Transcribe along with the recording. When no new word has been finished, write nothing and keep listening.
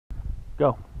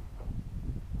Go.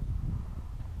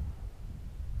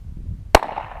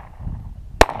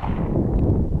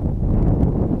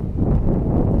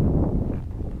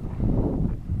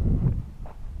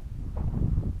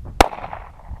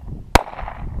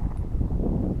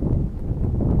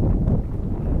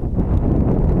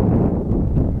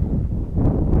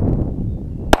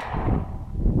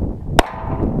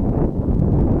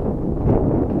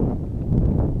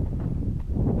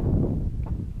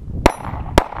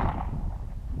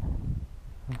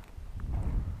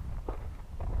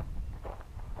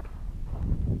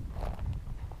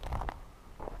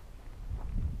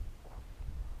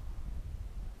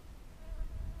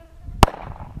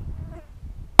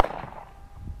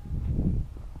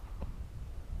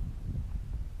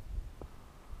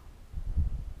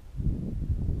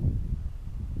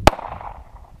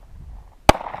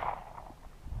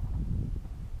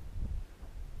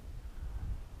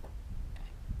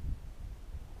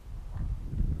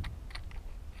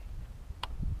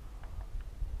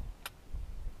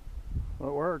 Well,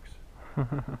 it works.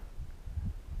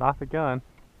 Not the gun.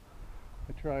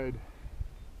 I tried,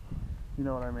 you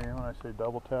know what I mean when I say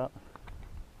double tap?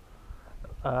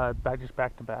 Just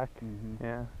back to back. Mm-hmm.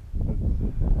 Yeah.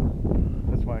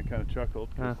 That's why I kind of chuckled,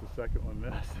 because the second one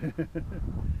missed.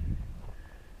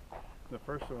 The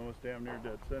first one was damn near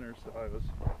dead center, so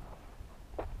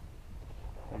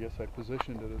I guess I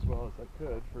positioned it as well as I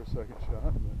could for a second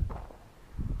shot,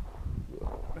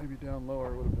 but maybe down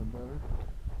lower would have been better.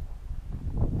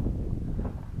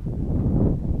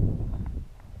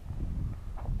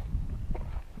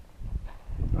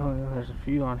 Oh, yeah, there's a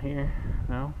few on here.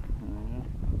 No?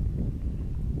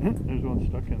 Yeah. There's one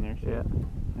stuck in there. So. Yeah.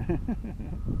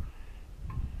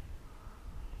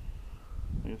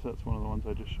 I guess that's one of the ones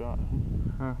I just shot.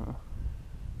 Uh-huh.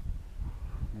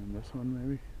 And this one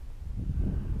maybe?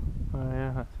 Oh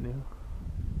yeah, that's new.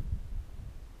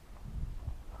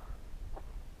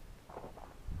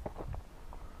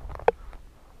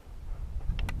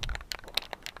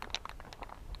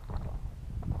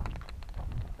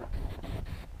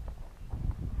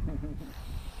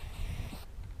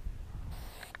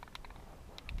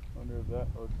 Wonder if that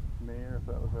was me or if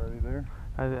that was already there.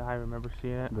 I remember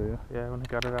seeing it. Do you? Yeah, when I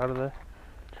got it out of the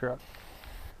truck.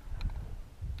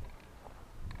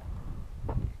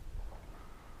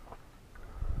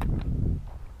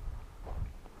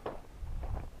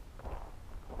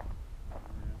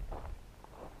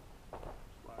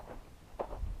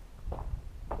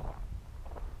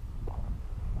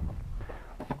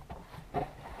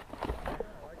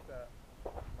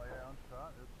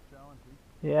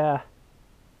 Yeah.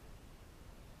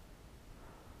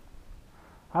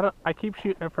 I keep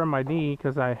shooting it from my knee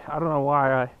because I don't know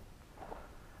why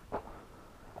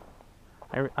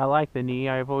I like the knee.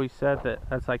 I've always said that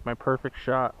that's like my perfect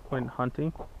shot when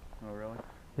hunting. Oh really?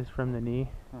 Is from the knee.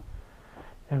 Huh.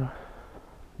 And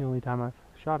the only time I've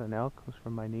shot an elk was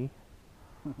from my knee.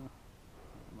 Must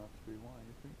be why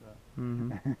you think that.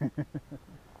 Mm-hmm.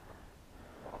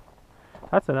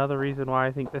 That's another reason why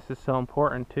I think this is so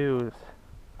important too, is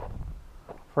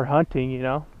for hunting, you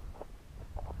know.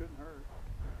 Couldn't hurt.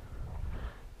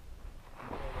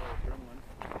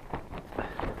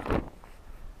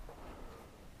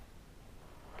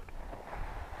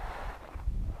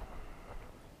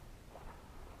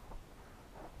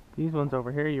 These ones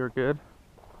over here, you were good.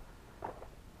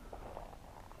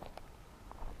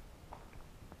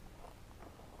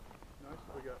 Nice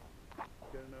that we got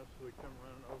good enough so we come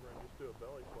running over and just do a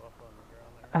belly flop on the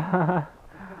ground there.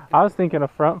 I was thinking a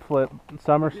front flip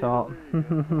somersault.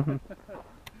 Yeah,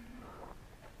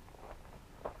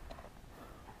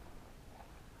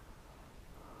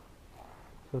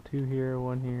 So 2 here,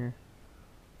 1 here.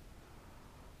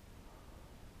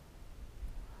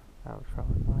 That was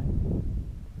probably mine.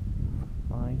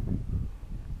 I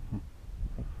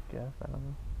guess, I don't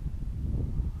know.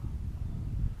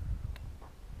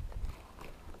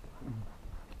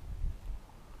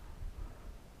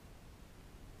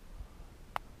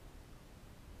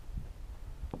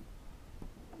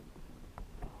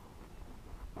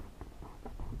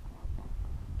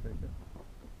 Take it.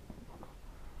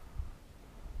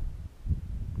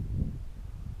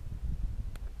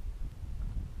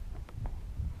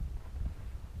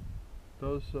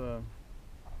 Those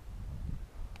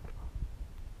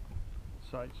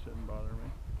sights didn't bother me.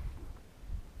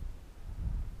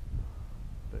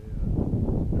 They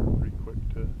were pretty quick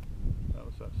to. That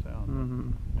was that sound.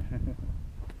 Mm-hmm.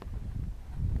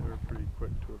 They were pretty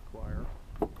quick to acquire.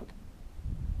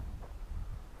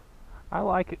 I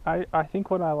like it. I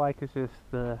think what I like is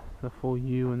just the full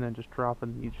U and then just drop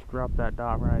that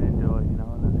dot right into it, you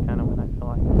know.